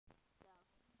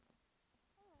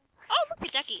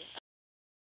ducky.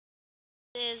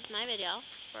 This is my video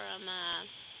from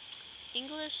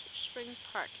English Springs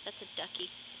Park. That's a ducky.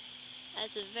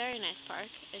 It's a very nice park.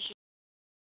 As you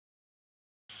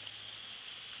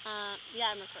yeah,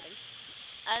 I'm recording.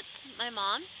 It's my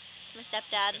mom, my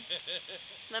stepdad,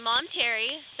 my mom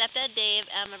Terry, stepdad Dave,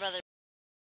 and my brother.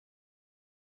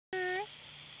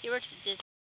 He works at Disney.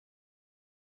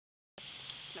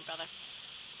 It's my brother.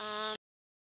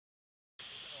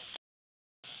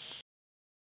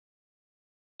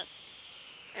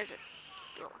 There's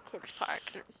a little kids park.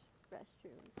 There's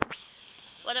restrooms.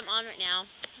 What I'm on right now,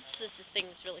 this thing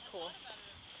is really cool.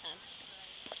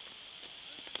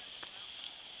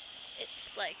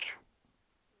 It's like,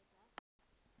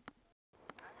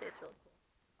 see, it's really cool.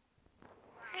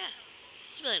 Yeah,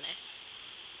 it's really nice.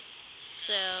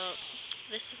 So,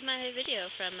 this is my video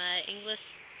from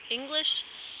English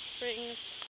Springs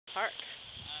Park.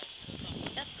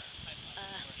 Yep.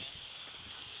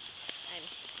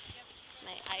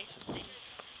 I'm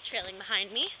trailing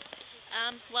behind me.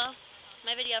 Well,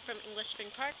 my video from English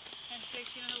Spring Park.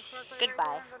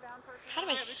 Goodbye. How do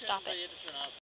I stop it?